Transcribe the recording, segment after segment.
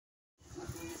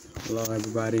Hello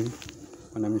everybody,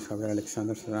 my name is Javier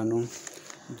Alexander Serrano,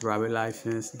 driver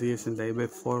license this and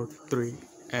David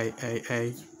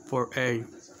 43888-4A.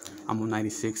 I'm on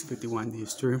 9651 D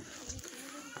Street.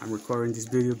 I'm recording this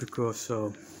video because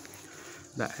the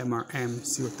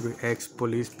MRM03X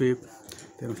police beep,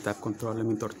 they don't stop controlling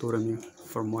me, torturing me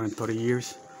for more than 30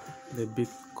 years. They've been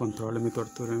controlling me,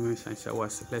 torturing me since I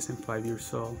was less than 5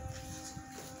 years old.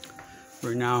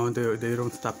 Right now, they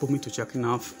don't stop putting me to checking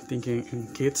off, thinking in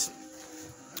kids'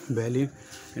 belly,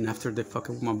 and after they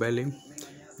fucking with my belly,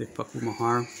 they fuck with my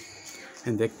heart,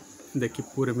 and they keep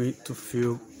putting me to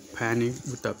feel panic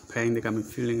with the pain they got me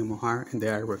feeling in my heart, and they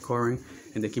are recording,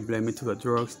 and they keep blaming me to the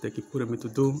drugs. They keep putting me to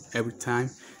do every time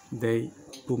they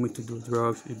put me to do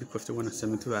drugs. It's because they want to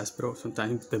send me to the hospital.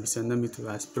 Sometimes they be sending me to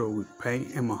the hospital with pain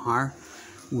in my heart,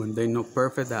 when they know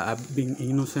perfect that I've been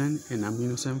innocent, and I'm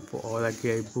innocent for all that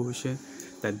gay bullshit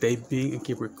that they've been and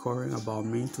keep recording about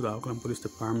me to the Oakland Police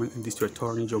Department and District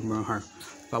Attorney Jonh Bernhardt.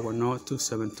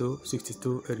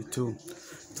 510-272-6282.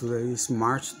 Today is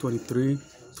March 23,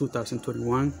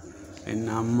 2021, and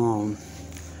my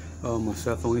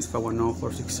cell phone is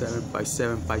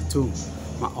 510-467-5752.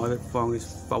 My other phone is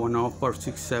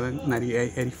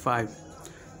 510-467-9885.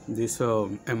 This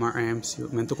MRM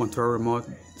Mental Control Remote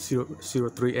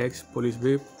 03X police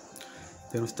beep.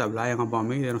 They don't stop lying about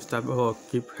me. They don't stop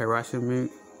keep harassing me,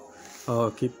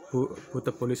 keep put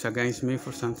the police against me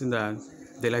for something that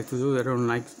they like to do. They don't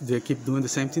like. They keep doing the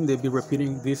same thing. They be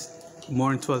repeating this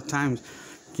more than 12 times.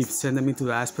 Keep sending me to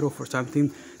the hospital for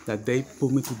something that they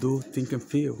put me to do, think and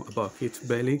feel about kids'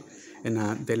 belly. And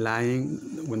they lying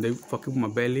when they fucking with my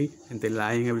belly, and they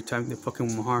lying every time they fucking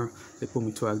with my heart. They put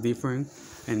me to act different,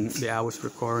 and they always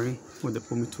recording when they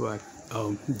put me to act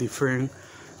different.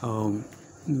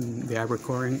 They are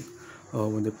recording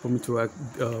when they put me to act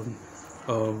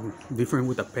different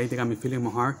with the pain they got me feeling in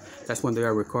my heart. That's when they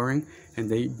are recording, and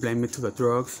they blame me to the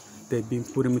drugs they've been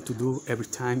putting me to do every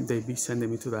time they be sending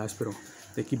me to the hospital.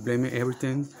 They keep blaming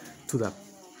everything to the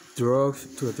drugs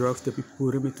they be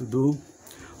putting me to do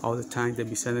all the time. They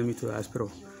be sending me to the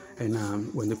hospital, and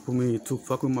when they put me to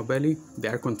fuck with my belly, they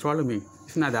are controlling me.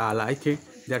 It's not that I like it.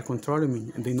 They are controlling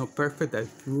me, and they know perfect that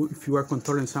if you are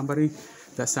controlling somebody,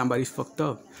 that somebody's fucked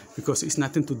up, because it's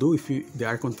nothing to do if they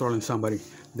are controlling somebody.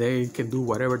 They can do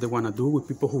whatever they want to do with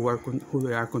people who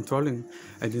they are controlling,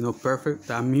 and they know perfect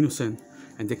that I'm innocent,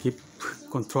 and they keep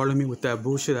controlling me with that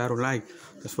bullshit I don't like.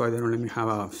 That's why they don't let me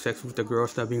have sex with the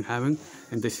girls that I've been having,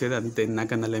 and they say that they're not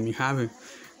gonna let me have it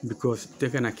because they're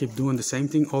gonna keep doing the same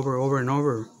thing over and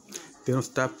over. They don't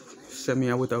stop sending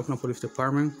me out with the Oakland Police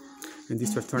Department and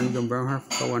District Attorney Jonh Bernhardt.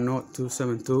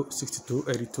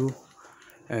 510-272-6282.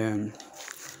 And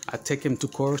I take him to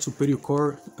court, Superior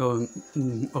Court, on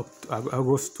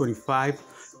August 25,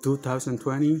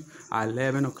 2020, at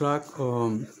 11 o'clock.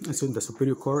 It's in the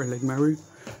Superior Court in Lake Mary,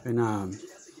 and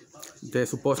they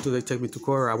take me to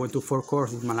court. I went to 4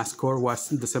 courts. My last court was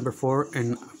December 4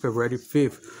 and February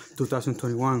 5th,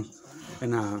 2021,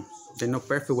 and they know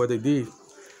perfect what they did.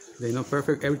 They know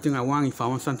perfect everything I want. If I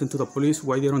want something to the police,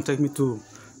 why they don't take me to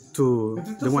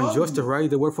they want justice, right?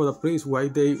 They work for the police. Why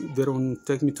they don't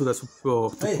take me to the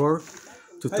court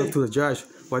to talk to the judge?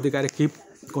 Why they gotta keep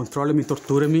controlling me,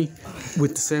 torturing me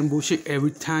with the same bullshit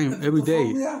every time, every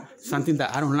day? Something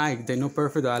that I don't like. They know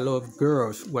perfect that I love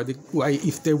girls. Why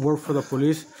if they work for the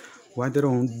police, why they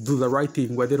don't do the right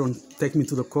thing? Why they don't take me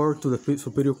to the court, to the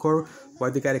Superior Court? Why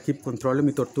they gotta keep controlling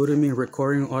me, torturing me,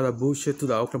 recording all the bullshit to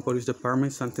the Oakland Police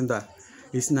Department? Something that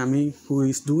it's not me who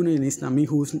is doing it, and it's not me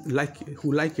who like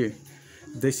it.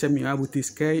 They set me up with this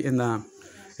case, and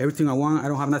everything I want. I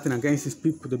don't have nothing against these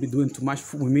people. They be doing too much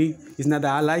with me. It's not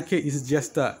that I like it. It's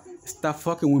just stop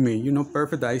fucking with me. You know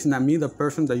perfect that it's not me, the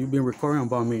person that you've been recording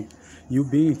about me. You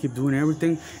keep doing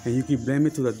everything, and you keep blaming me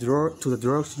to the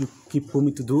drugs you keep putting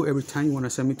me to do every time you want to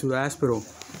send me to the hospital.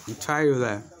 I'm tired of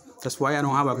that. That's why I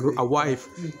don't have a wife.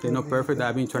 They know perfect that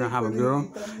I've been trying to have a girl,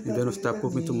 and they don't stop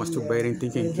putting me to masturbating,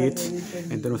 thinking kids,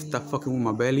 and they don't stop fucking with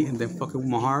my belly, and then fucking with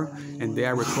my heart, and they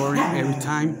are recording every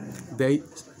time they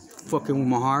fucking with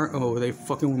my heart, or they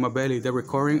fucking with my belly. They're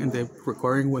recording, and they're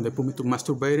recording when they put me to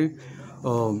masturbating,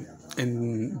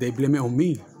 and they blame it on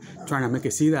me, trying to make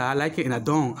it see that I like it, and I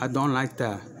don't like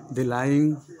that. They're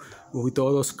lying with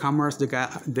all those cameras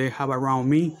they have around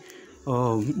me.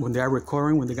 When they are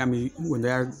recording, when they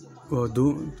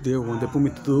put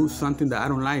me to do something that I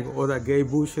don't like, all that gay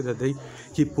bullshit that they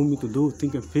keep putting me to do,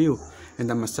 think and feel, and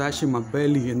the massage in my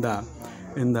belly, and the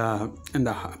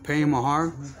pain in my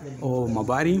heart or my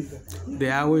body,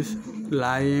 they always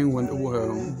lying when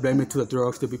blame me to the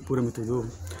drugs they be putting me to do.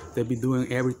 They be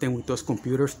doing everything with those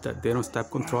computers that they don't stop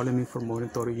controlling me for more than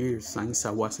 30 years. Since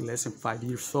I was less than 5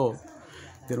 years old.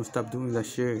 They don't stop doing that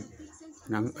shit.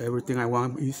 And everything I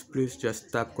want is please just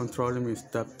stop controlling me,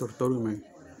 stop torturing me.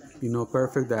 You know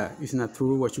perfect that it's not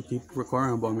true what you keep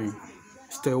recording about me.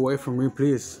 Stay away from me,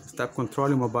 please. Stop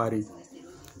controlling my body.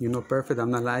 You know perfect,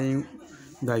 I'm not lying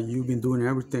that you've been doing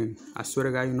everything. I swear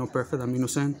to God, you know perfect I'm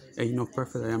innocent, and you know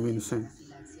perfect I am innocent.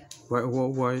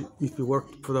 Why, if you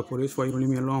work for the police, why you don't leave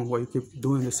me alone? Why you keep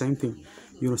doing the same thing?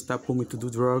 You don't stop putting me to do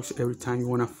drugs every time you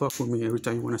wanna fuck with me, every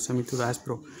time you wanna send me to the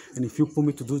hospital. And if you put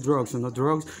me to do drugs or not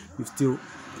drugs, you still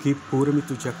keep putting me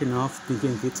to jacking off,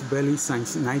 thinking it's belly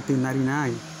since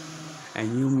 1999.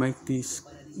 And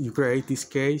you create this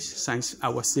case since I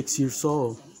was 6 years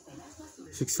old.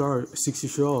 6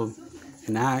 years old.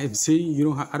 And I see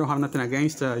I don't have nothing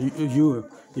against you.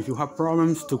 If you have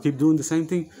problems to keep doing the same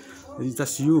thing,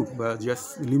 that's you. But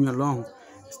just leave me alone.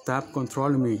 Stop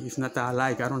controlling me. It's not that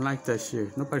I don't like that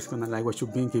shit. Nobody's gonna like what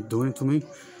you've been keep doing to me.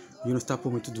 You don't stop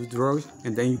putting me to do drugs,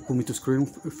 and then you put me to scream,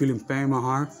 feeling pain in my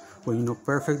heart. When you know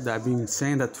perfect that I've been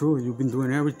saying that truth, you've been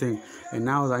doing everything. And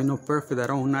now that I know perfect that I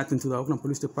don't owe nothing to the Oakland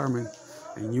Police Department,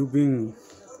 and you've been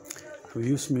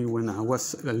abused me when I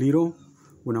was a little,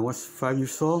 when I was 5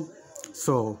 years old.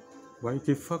 So why you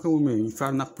keep fucking with me? If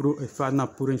I'm not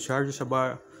putting charges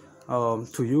about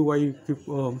to you, why you keep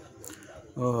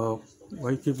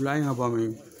lying about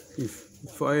me? If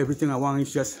everything I want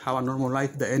is just have a normal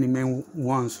life that any man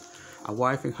wants, a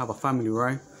wife and have a family,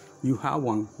 right? You have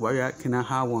one. Why can I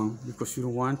have one? Because you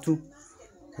don't want to?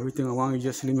 Everything I want is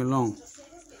just leave me alone.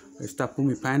 Stop putting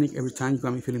me panic every time you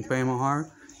got me feeling pain in my heart.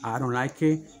 I don't like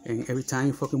it. And every time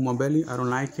you fucking my belly, I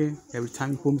don't like it. Every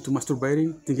time you put me to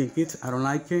masturbating, thinking kids, I don't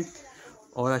like it.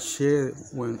 All that shit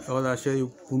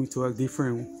you put me to act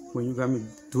different when you got me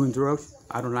doing drugs,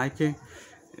 I don't like it.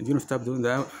 And you don't stop doing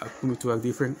that, I put me to act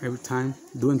different every time.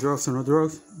 Doing drugs or no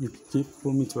drugs, you keep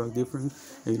putting me to act different,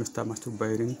 and you don't stop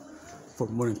masturbating for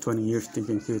more than 20 years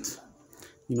thinking kids.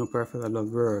 You know perfect, I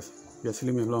love girls. Just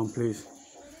leave me alone, please.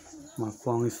 My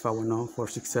phone is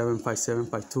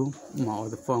 510-467-5752. My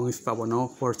other phone is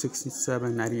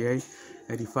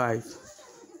 510-467-9885.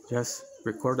 Just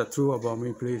record the truth about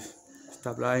me, please.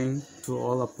 Stop lying to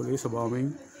all the police about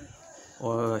me.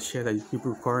 All the shit that you keep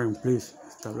recording, please.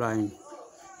 Stop lying.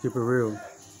 Keep it real.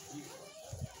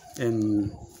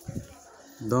 And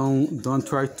don't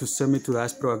try to send me to the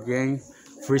hospital again,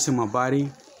 freezing my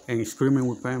body and screaming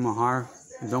with pain in my heart.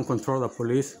 Don't control the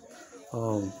police.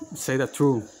 Say the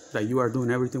truth that you are doing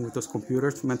everything with those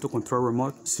computers. Mental control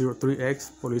remote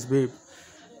 03X police beep.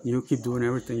 You keep doing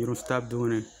everything. You don't stop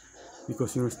doing it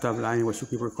because you don't stop lying what you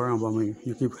keep recording about me.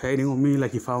 You keep hating on me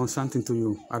like if I want something to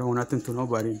you. I don't want nothing to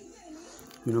nobody.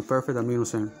 You know perfect, I'm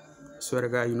innocent. I swear to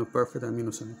God, you know perfect, I'm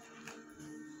innocent.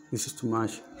 This is too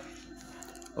much.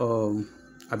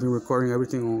 I've been recording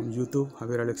everything on YouTube,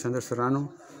 Javier Alexander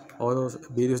Serrano. All those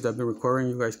videos that I've been recording,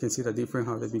 you guys can see the difference,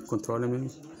 how they've been controlling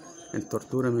me and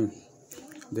torturing me.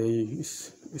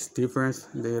 It's different.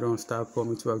 They don't stop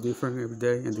putting me to act different every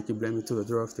day, and they keep blaming me to the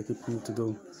drugs. They keep me to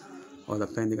do all the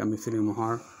pain they got me feeling in my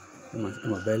heart, in my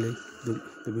belly. They've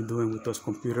been doing with those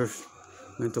computers.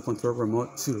 Mental control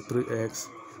remote 03X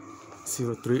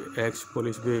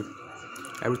police beep.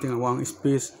 Everything I want is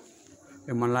peace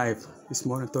in my life. It's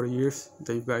more than 30 years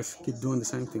that you guys keep doing the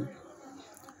same thing.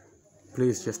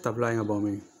 Please just stop lying about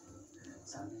me.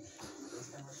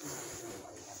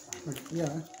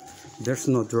 Yeah. There's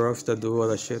no drugs that do all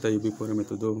the shit that you be putting me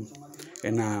to do.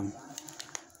 And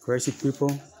crazy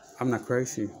people, I'm not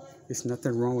crazy. It's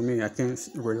nothing wrong with me. I can't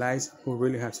realize who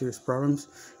really have serious problems,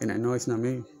 and I know it's not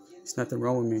me. It's nothing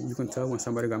wrong with me. You can tell when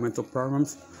somebody got mental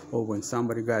problems or when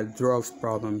somebody got drugs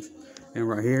problems. And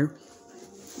right here,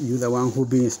 you the one who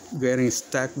been getting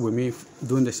stuck with me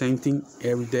doing the same thing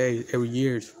every day, every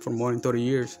year for more than 30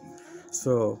 years.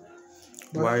 So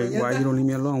why you don't leave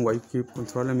me alone? Why you keep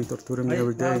controlling me, torturing me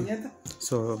every day?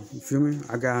 So you feel me?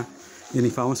 And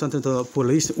if I want something to the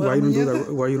police, why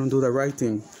you don't do the right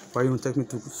thing? Why you don't take me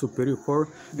to superior court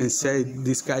and say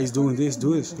this guy is doing this,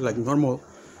 do this like normal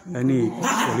any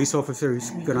police officer is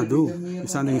gonna do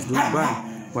if something is doing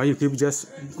bad? Why you keep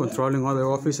just controlling other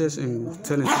officers and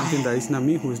telling something that it's not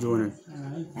me who is doing it?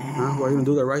 Why you don't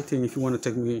do the right thing if you want to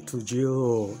take me to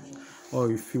jail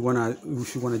or if you wanna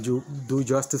do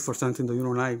justice for something that you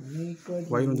don't like?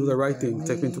 Why you don't do the right thing?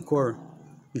 Take me to court.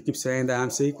 You keep saying that I'm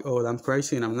sick or that I'm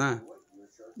crazy, and I'm not.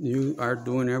 You are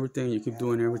doing everything. You keep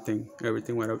doing everything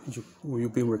what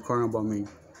you've been recording about me.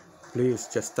 Please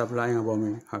just stop lying about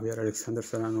me, Javier Alexander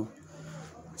Serrano.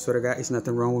 So the guy is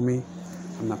nothing wrong with me.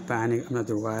 I'm not panic. I'm not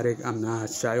drug addict. I'm not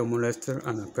a child molester.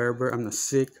 I'm not pervert. I'm not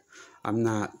sick. I'm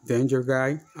not danger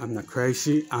guy. I'm not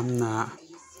crazy. I'm not.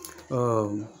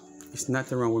 It's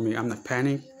nothing wrong with me. I'm not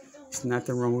panic. It's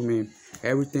nothing wrong with me.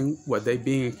 Everything what they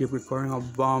being and keep recording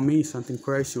about me, something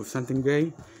crazy or something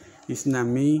gay, it's not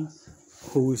me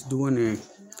who is doing it.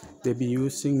 They be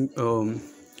using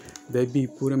they be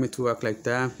putting me to act like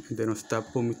that, and they don't stop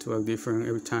putting me to act different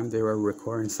every time they were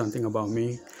recording something about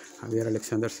me. Javier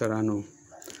Alexander Serrano. I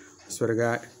swear to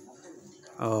God,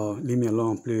 leave me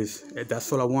alone, please.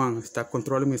 That's all I want. Stop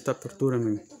controlling me, stop torturing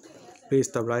me. Please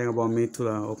stop lying about me to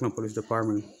the Oakland Police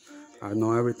Department. I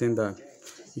know everything that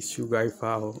is you guys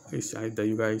foul, that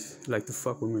you guys like to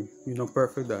fuck with me. You're not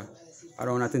perfect, that I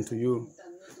don't nothing to you.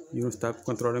 You don't stop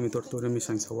controlling me, torturing me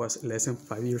since I was less than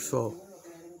 5 years old.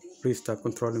 Please stop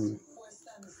controlling me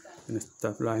and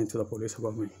stop lying to the police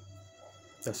about me.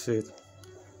 That's it.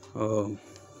 Alright,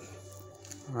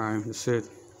 that's it.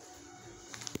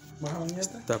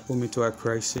 Stop putting me to act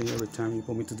crazy every time you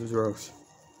put me to do drugs.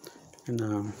 And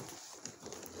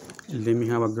let me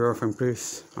have a girlfriend,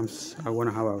 please. I want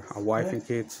to have a wife and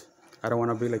kids. I don't want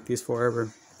to be like this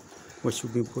forever. What you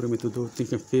been putting me to do,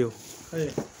 think and feel.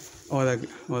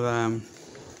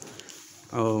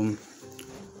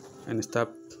 And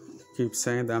stop keep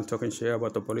saying that I'm talking shit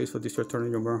about the police for district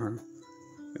attorney Jonh Bernhardt.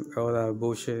 All that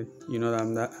bullshit. You know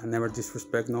that I never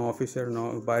disrespect no officer,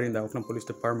 nobody in the Oakland Police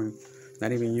Department,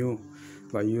 not even you.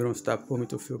 But you don't stop putting me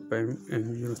to feel pain,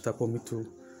 and you don't stop putting me to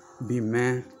be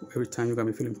mad every time you got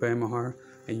me feeling pain in my heart,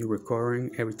 and you recording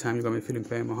every time you got me feeling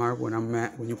pain in my heart. When I'm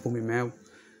mad, when you put me mad,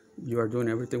 you are doing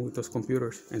everything with those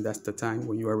computers, and that's the time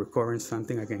when you are recording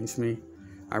something against me.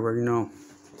 I already know.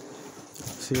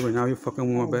 See, right now you're fucking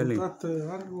with my belly.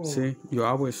 See, you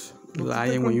always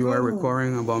lying when you are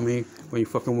recording about me, when you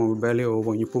fucking with my belly, or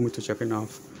when you put me to checking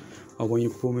off, or when you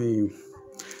put me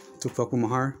to fuck with my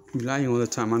heart. You're lying all the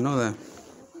time, I know that.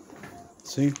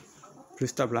 See, please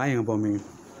stop lying about me.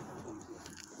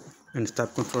 And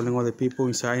stop controlling other people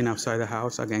inside and outside the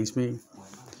house against me.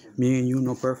 Me and you,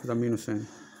 no perfect, I'm innocent.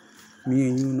 Me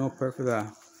and you, no perfect,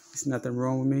 that it's nothing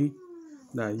wrong with me,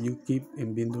 that you keep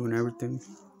and been doing everything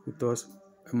with us,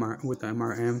 with the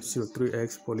MRM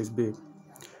 03X police bib.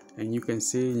 And you can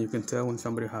see and you can tell when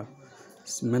somebody have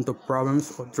mental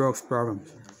problems or drugs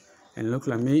problems. And look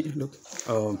like me, look,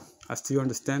 I still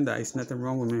understand that it's nothing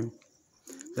wrong with me,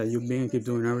 that you been keep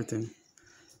doing everything.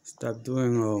 Stop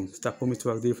doing, stop putting me to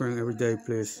act different every day,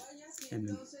 please.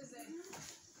 And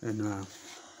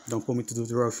don't put me to do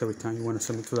drugs every time you want to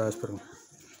send me to the hospital.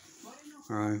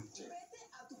 Alright.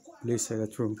 Please say the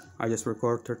truth. I just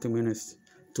record 30 minutes.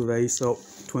 Today is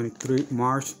 23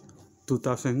 March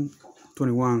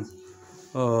 2021.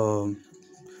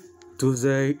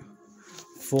 Tuesday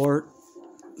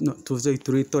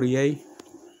 3:38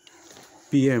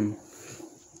 p.m.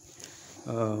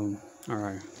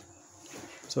 Alright.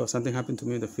 So something happened to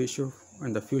me in the future,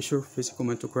 physical,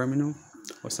 mental, criminal,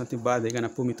 or something bad they're gonna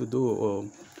put me to do, or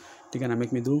they're gonna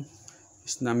make me do.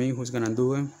 It's not me who's gonna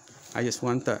do it. I just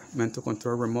want that mental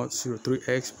control remote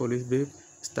 03X police bib.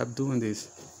 Stop doing this.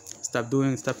 Stop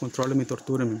controlling me,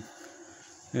 torturing me.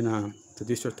 And the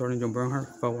district attorney Jonh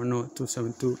Bernhardt,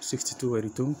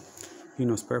 510-272-6282. He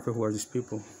knows perfect who are these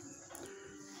people.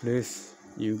 Please,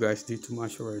 you guys did too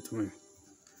much already to me.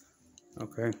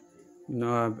 Okay. You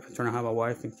know, I'm trying to have a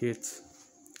wife and kids.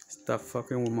 Stop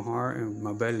fucking with my heart and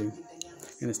my belly.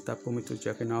 And stop putting me to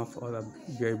checking off all that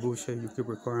gay bullshit you keep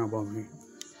recording about me.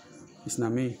 It's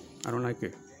not me. I don't like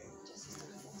it.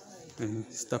 And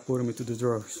stop putting me to do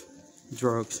drugs.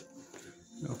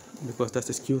 Because that's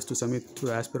the excuse to send me to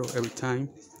the hospital every time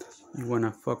you want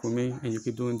to fuck with me, and you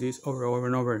keep doing this over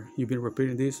and over. You've been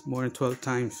repeating this more than 12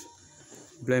 times.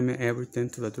 Blaming everything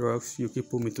to the drugs you keep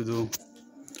putting me to do.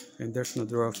 And there's no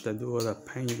drugs that do all that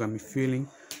pain you got me feeling,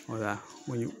 or that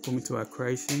when you put me to a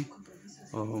crazy.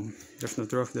 There's no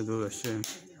drugs that do that shit.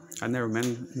 I never met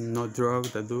no drug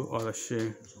that do all that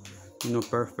shit. You're not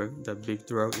perfect. That big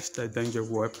drug is that danger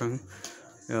weapon,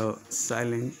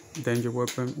 silent danger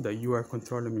weapon that you are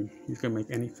controlling me. You can make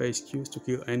any fake excuse to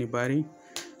kill anybody,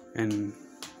 and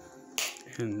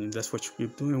that's what you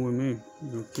keep doing with me.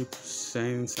 You keep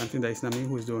saying something that is not me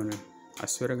who's doing it. I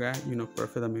swear to God, you're not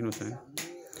perfect, I'm innocent.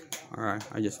 Alright,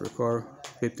 I just record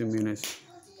 15 minutes.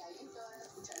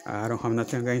 I don't have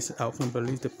nothing against Oakland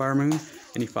Police Department,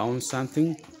 and if I own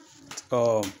something,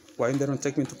 why they don't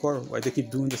take me to court? Why they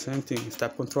keep doing the same thing?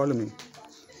 Stop controlling me.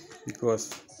 Because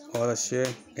all that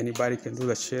shit, anybody can do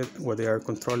that shit when they are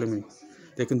controlling me.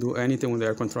 They can do anything when they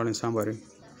are controlling somebody.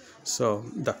 So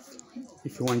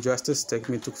if you want justice, take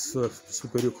me to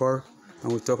Superior Court,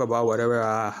 and we'll talk about whatever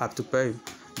I have to pay.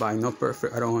 But I'm not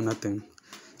perfect, I don't own nothing.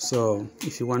 So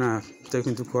if you wanna take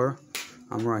me to court,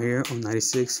 I'm right here on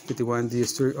 9651 D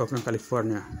Street, Oakland,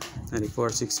 California,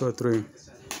 94603.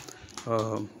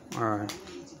 All right.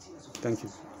 Thank you.